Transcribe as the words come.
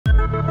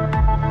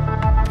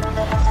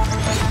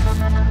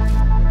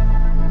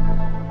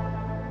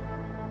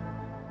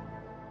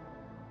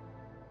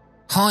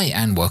Hi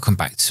and welcome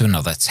back to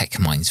another Tech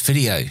Minds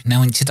video.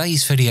 Now in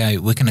today's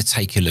video we're going to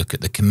take a look at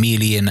the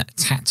Chameleon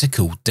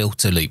Tactical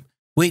Delta Loop,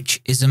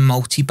 which is a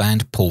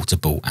multi-band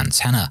portable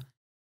antenna.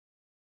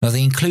 Now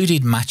the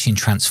included matching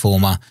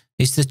transformer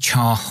is the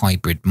CHAR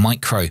Hybrid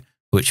Micro,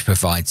 which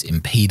provides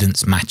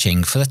impedance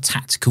matching for the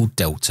Tactical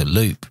Delta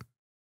Loop.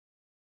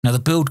 Now the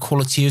build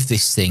quality of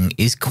this thing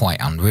is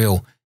quite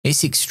unreal.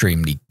 It's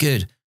extremely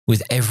good,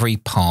 with every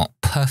part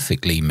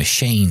perfectly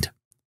machined.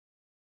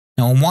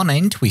 Now on one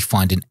end we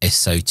find an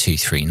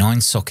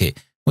SO239 socket,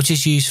 which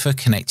is used for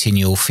connecting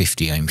your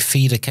 50 ohm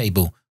feeder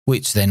cable,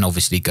 which then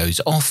obviously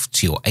goes off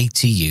to your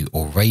ATU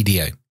or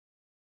radio.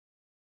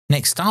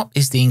 Next up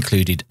is the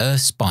included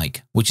earth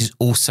spike, which is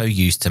also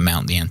used to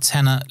mount the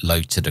antenna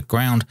low to the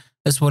ground,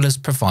 as well as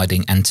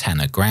providing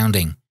antenna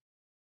grounding.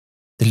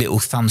 The little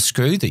thumb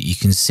screw that you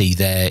can see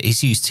there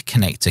is used to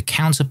connect to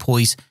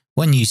counterpoise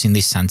when using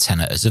this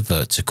antenna as a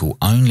vertical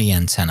only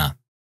antenna.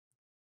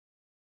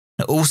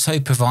 Also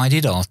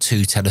provided are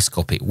two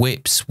telescopic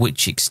whips,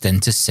 which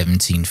extend to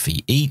 17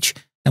 feet each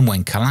and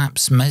when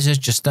collapsed measure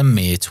just a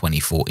mere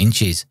 24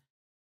 inches.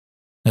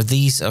 Now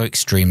these are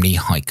extremely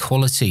high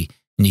quality,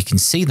 and you can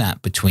see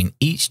that between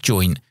each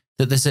joint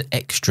that there's an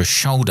extra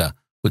shoulder,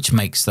 which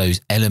makes those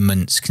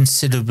elements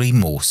considerably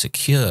more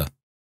secure.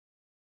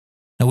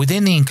 Now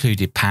within the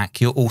included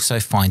pack you'll also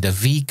find a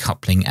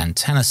V-coupling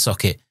antenna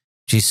socket,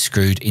 which is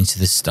screwed into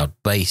the stud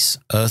base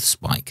earth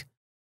spike.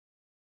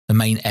 The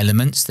main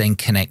elements then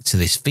connect to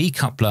this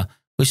V-coupler,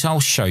 which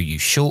I'll show you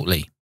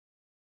shortly.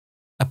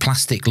 A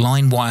plastic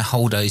line wire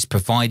holder is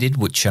provided,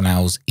 which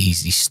allows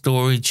easy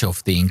storage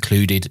of the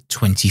included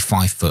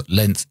 25-foot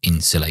length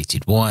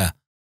insulated wire.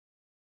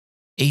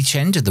 Each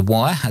end of the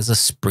wire has a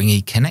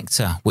springy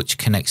connector, which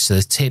connects to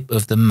the tip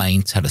of the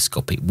main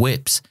telescopic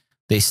whips.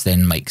 This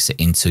then makes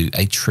it into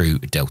a true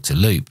delta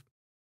loop.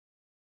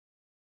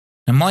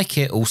 Now my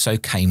kit also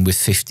came with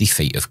 50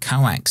 feet of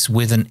coax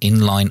with an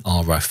inline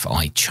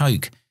RFI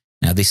choke.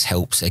 Now this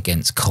helps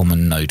against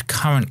common node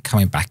current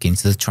coming back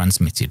into the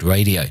transmitted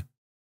radio.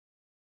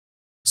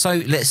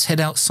 So let's head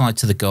outside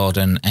to the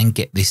garden and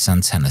get this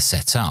antenna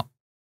set up.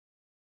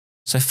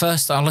 So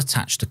first I'll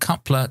attach the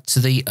coupler to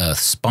the earth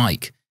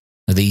spike.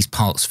 Now these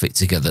parts fit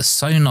together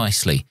so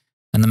nicely,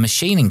 and the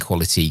machining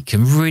quality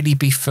can really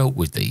be felt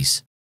with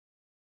these.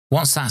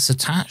 Once that's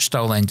attached,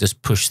 I'll then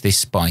just push this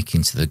spike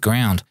into the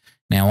ground.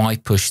 Now I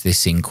pushed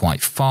this in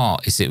quite far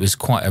as it was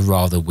quite a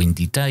rather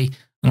windy day,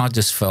 and I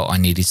just felt I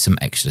needed some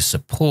extra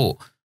support,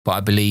 but I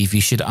believe you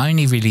should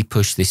only really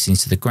push this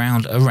into the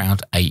ground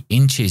around 8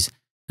 inches.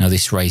 Now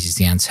this raises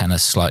the antenna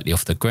slightly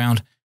off the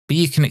ground, but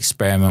you can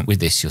experiment with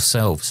this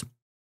yourselves.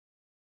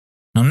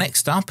 Now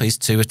next up is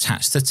to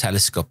attach the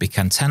telescopic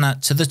antenna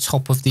to the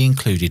top of the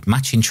included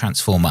matching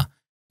transformer.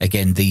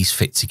 Again, these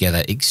fit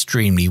together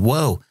extremely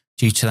well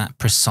due to that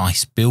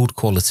precise build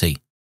quality.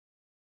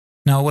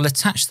 Now I will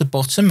attach the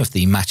bottom of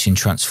the matching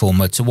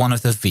transformer to one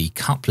of the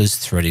V-coupler's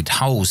threaded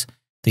holes.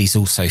 These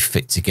also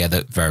fit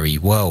together very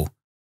well.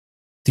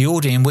 The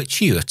order in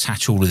which you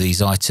attach all of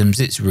these items,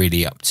 it's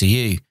really up to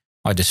you.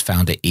 I just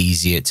found it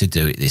easier to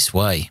do it this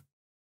way.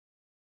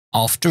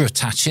 After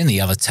attaching the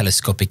other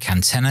telescopic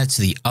antenna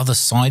to the other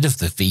side of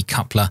the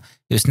V-coupler,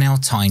 it was now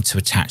time to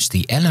attach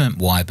the element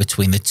wire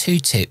between the two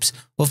tips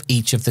of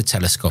each of the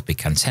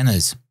telescopic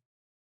antennas.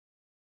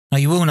 Now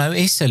you will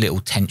notice a little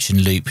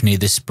tension loop near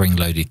the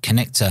spring-loaded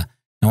connector.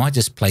 Now I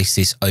just place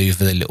this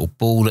over the little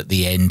ball at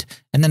the end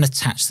and then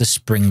attach the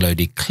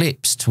spring-loaded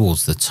clips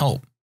towards the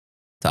top.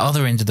 The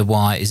other end of the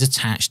wire is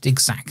attached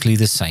exactly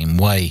the same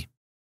way.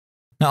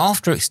 Now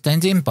after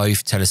extending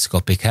both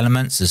telescopic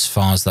elements as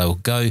far as they'll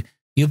go,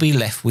 you'll be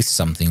left with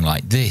something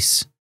like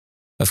this.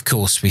 Of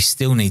course, we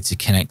still need to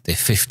connect the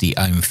 50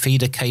 ohm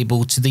feeder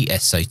cable to the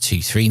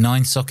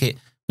SO239 socket,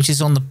 which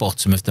is on the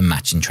bottom of the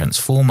matching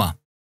transformer.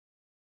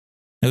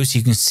 Now as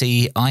you can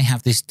see, I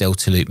have this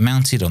delta loop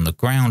mounted on the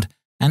ground,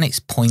 and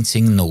it's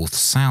pointing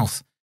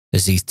north-south.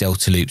 As these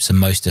delta loops are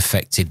most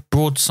affected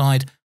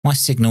broadside, my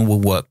signal will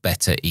work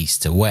better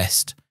east to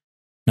west.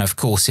 Now of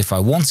course, if I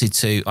wanted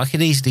to, I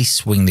could easily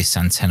swing this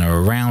antenna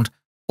around,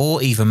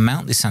 or even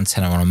mount this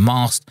antenna on a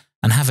mast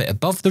and have it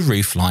above the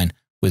roof line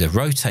with a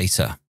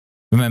rotator.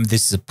 Remember,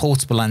 this is a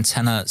portable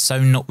antenna, so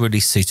not really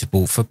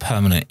suitable for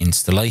permanent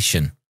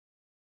installation.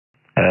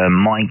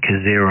 Mike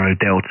 0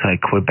 Delta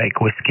Quebec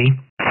Whiskey.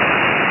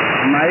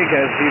 Mike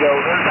 0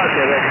 Delta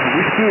Quebec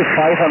Whiskey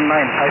 5 and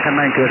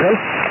 9 to yourself.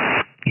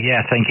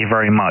 Yeah, thank you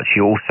very much.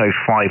 You're also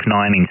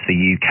 5-9 into the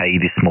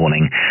UK this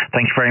morning.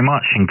 Thank you very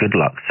much and good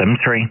luck. 7-3.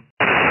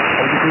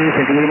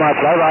 Thank you very much.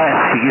 Bye bye.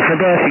 Sigi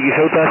Center, Sigi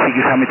Sauta,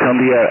 Sigi Summit on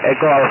the air.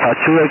 Echo Alpha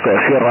 2 Echo,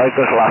 Sierra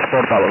Echo's last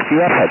portable.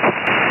 You are set.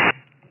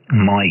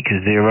 Mike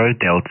 0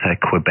 Delta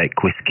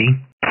Quebec Whiskey.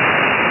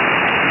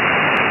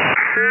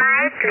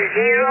 Mike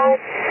 0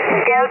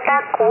 Delta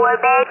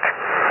Quebec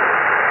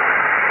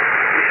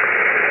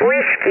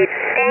Whiskey.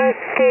 Thank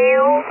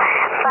you.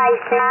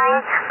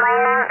 5-9. My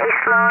name is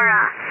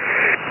Laura.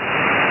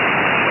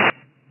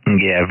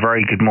 Yeah,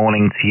 very good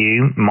morning to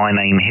you. My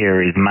name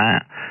here is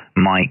Matt.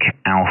 Mike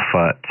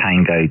Alpha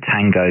Tango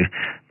Tango.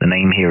 The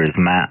name here is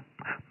Matt.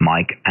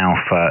 Mike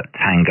Alpha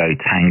Tango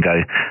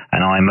Tango,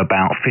 and I'm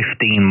about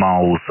 15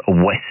 miles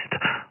west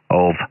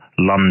of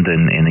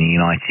London in the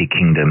United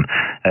Kingdom.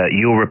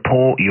 Your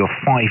report, you're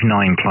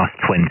 59 plus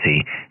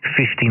 20,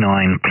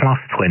 59 plus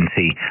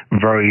 20,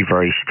 very,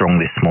 very strong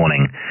this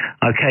morning.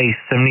 Okay,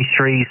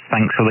 73s,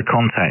 thanks for the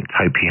contact.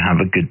 Hope you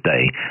have a good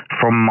day.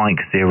 From Mike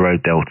Zero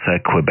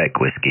Delta Quebec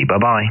Whiskey.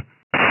 Bye-bye.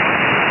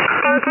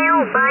 Thank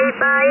you,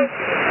 bye-bye.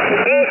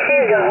 This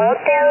is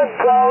Hotel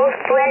Golf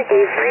 23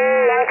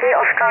 Yankee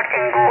Oscar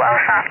Tango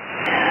Alpha.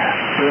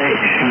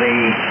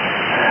 Bletchley.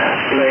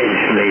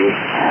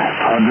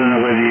 I don't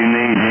know whether you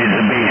need it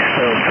to be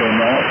spelt or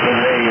not, but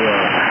there you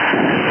are.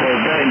 So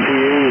back to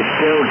you,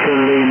 Delta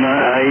Lima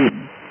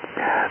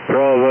 8,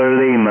 Bravo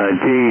Lima,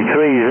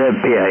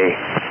 G3ZPA.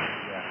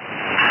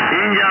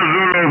 India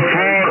Zulu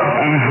 4,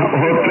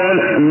 Hotel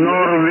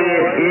Norway,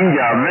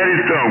 India, very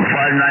strong,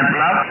 59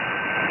 plus.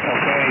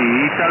 Okay,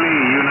 Italy,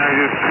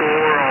 United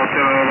Store,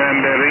 Hotel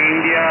November,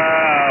 India,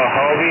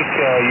 Hovik,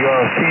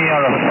 your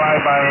signal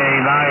 5 by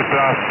 9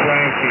 plus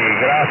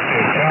 20,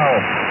 grazie, ciao.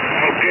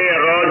 Okay,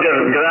 Roger,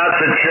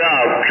 grazie,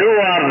 ciao,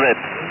 200.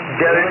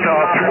 Delta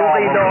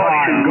Florida,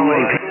 Tango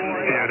Alpha.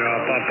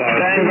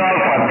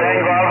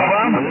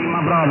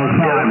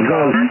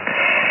 Golf.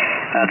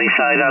 This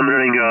side I'm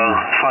running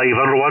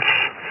 500 watts.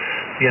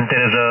 The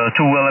antenna is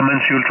 2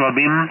 elements ultra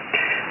beam,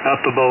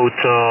 up about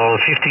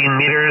 15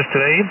 meters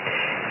today.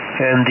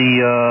 And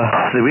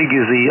the rig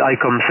is the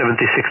ICOM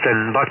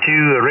 7610. Back to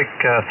you, Rick,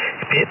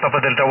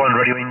 Papa Delta 1,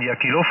 Radio India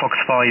Kilo, Fox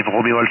 5,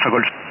 Romeo Alpha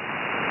Golf.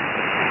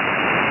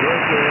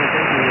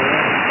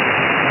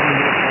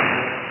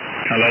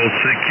 Hello,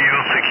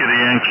 Security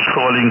Yanks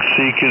calling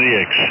Security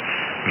X.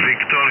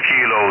 Victor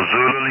Kilo,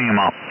 Zulu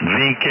Lima,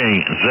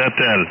 VK,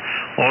 ZL,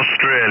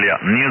 Australia,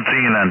 New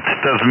Zealand,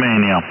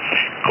 Tasmania.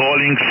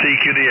 Calling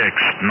Security X,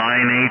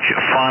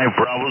 9H5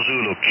 Bravo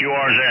Zulu,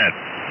 QRZ.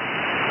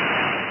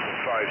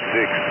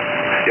 5-6.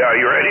 Yeah,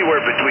 you're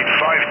anywhere between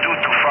 5-2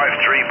 to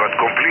 5-3, but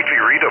completely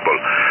readable.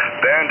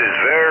 Band is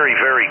very,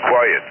 very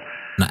quiet.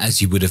 Now,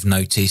 as you would have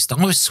noticed, I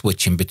was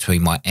switching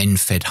between my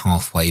end-fed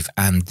half-wave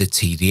and the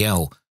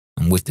TDL,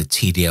 and with the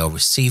TDL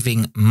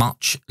receiving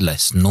much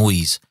less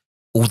noise.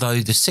 Although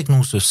the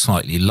signals were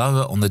slightly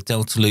lower on the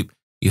Delta Loop,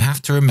 you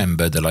have to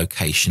remember the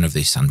location of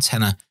this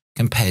antenna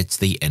compared to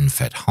the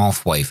end-fed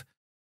half-wave.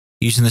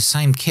 Using the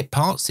same kit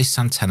parts, this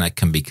antenna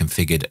can be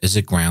configured as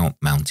a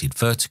ground-mounted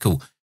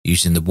vertical,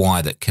 using the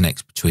wire that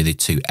connects between the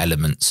two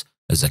elements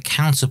as a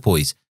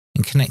counterpoise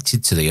and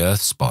connected to the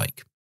earth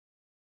spike.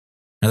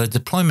 Now, the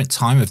deployment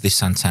time of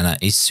this antenna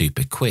is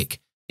super quick.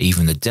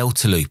 Even the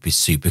Delta Loop is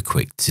super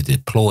quick to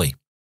deploy.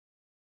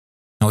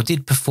 Now, I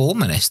did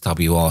perform an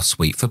SWR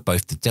sweep for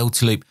both the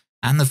Delta Loop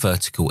and the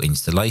vertical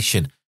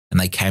installation, and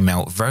they came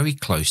out very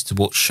close to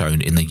what's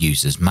shown in the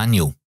user's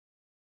manual.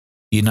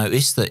 You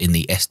notice that in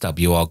the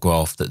SWR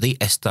graph that the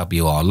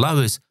SWR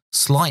lowers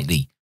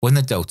slightly when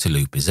the Delta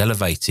Loop is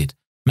elevated,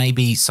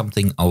 maybe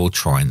something I will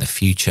try in the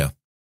future.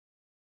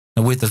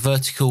 Now, with the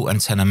vertical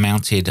antenna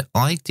mounted,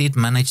 I did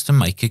manage to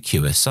make a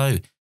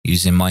QSO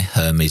using my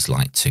Hermes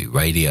Light 2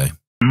 radio.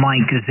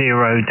 Mike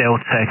Zero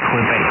Delta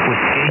Quebec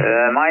Whiskey.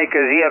 Mike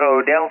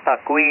Zero Delta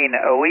Queen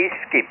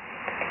Whiskey.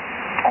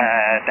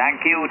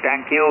 Thank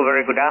you,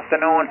 very good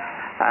afternoon.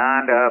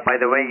 And by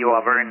the way, you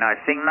are very nice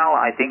signal.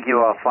 I think you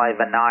are 5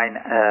 and 9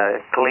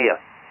 clear.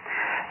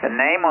 The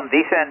name on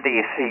this end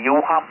is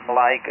Juha,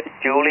 like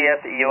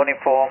Juliet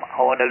Uniform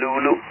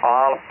Honolulu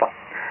Alpha.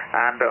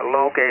 And the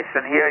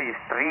location here is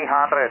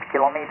 300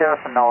 kilometers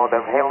north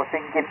of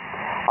Helsinki.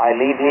 I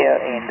live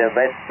here in the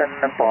western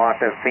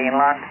part of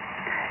Finland,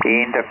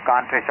 in the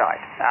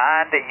countryside.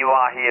 And you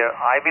are here.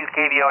 I will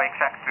give you an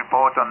exact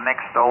report on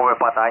next over,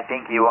 but I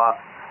think you are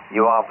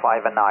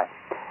 5 and 9.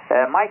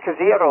 Mike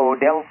Zero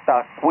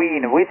Delta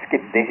Queen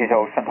Whiskey. This is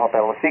Ocean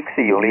Hotel 6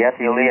 Juliet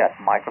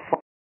microphone.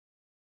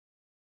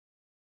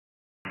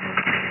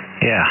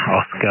 Yeah,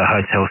 Oscar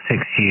Hotel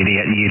 6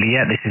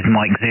 Juliet. This is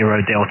Mike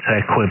Zero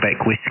Delta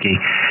Quebec Whiskey.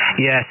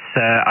 Yes,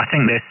 I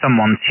think there's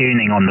someone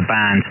tuning on the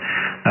band.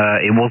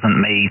 It wasn't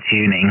me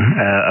tuning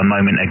a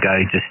moment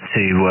ago, just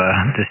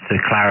to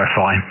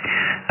clarify.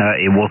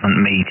 It wasn't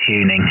me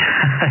tuning.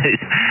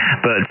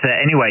 But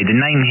anyway, the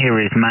name here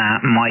is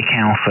Mike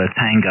Alpha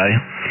Tango,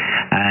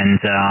 and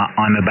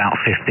I'm about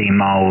 15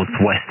 miles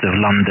west of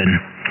London.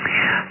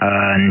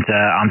 And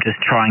I'm just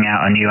trying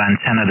out a new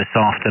antenna this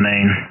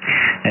afternoon.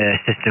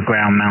 It's just a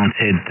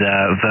ground-mounted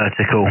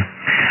vertical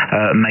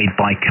made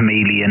by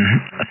Chameleon.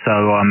 So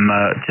I'm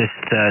just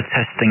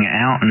testing it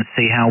out and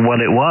see how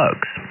well it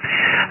works.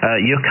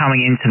 You're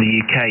coming into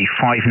the UK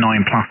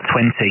 5.9 plus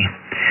 20.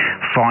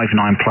 5.9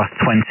 plus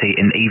 20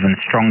 and even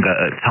stronger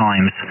at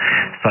times.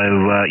 So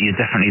you're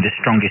definitely the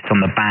strongest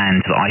on the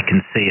band that I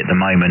can see at the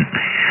moment.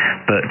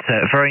 But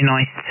very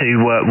nice to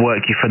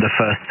work you for the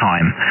first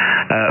time.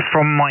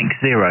 From Mike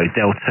Zero,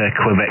 Delta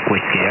Quebec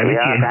Whiskey. Over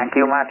to you. Thank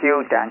you,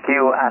 Matthew. Thank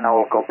you, and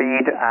all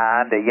copied.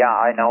 And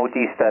I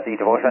noticed that it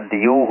wasn't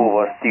you who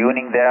was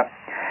tuning there,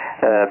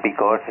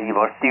 because he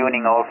was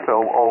tuning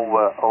also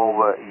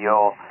over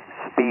your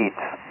speeds.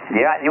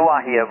 Yeah, you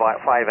are here by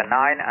 5 and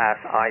 9 as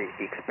I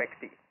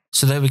expected.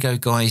 So there we go,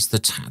 guys, the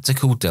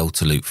tactical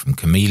delta loop from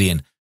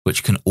Chameleon,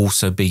 which can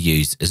also be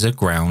used as a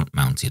ground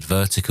mounted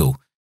vertical.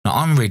 Now,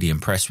 I'm really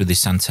impressed with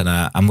this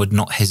antenna and would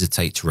not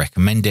hesitate to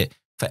recommend it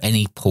for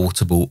any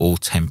portable or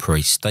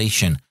temporary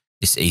station.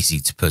 It's easy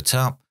to put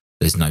up,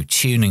 there's no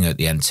tuning at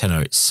the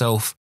antenna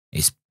itself,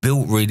 it's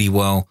built really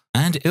well,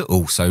 and it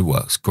also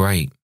works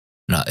great.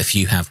 Now, if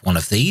you have one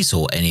of these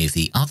or any of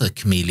the other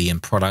Chameleon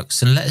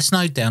products, then let us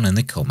know down in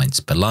the comments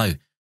below.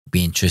 I'd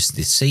be interested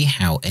to see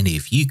how any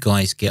of you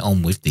guys get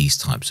on with these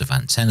types of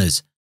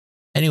antennas.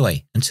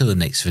 Anyway, until the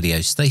next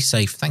video, stay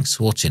safe, thanks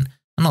for watching,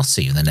 and I'll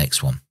see you in the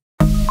next one.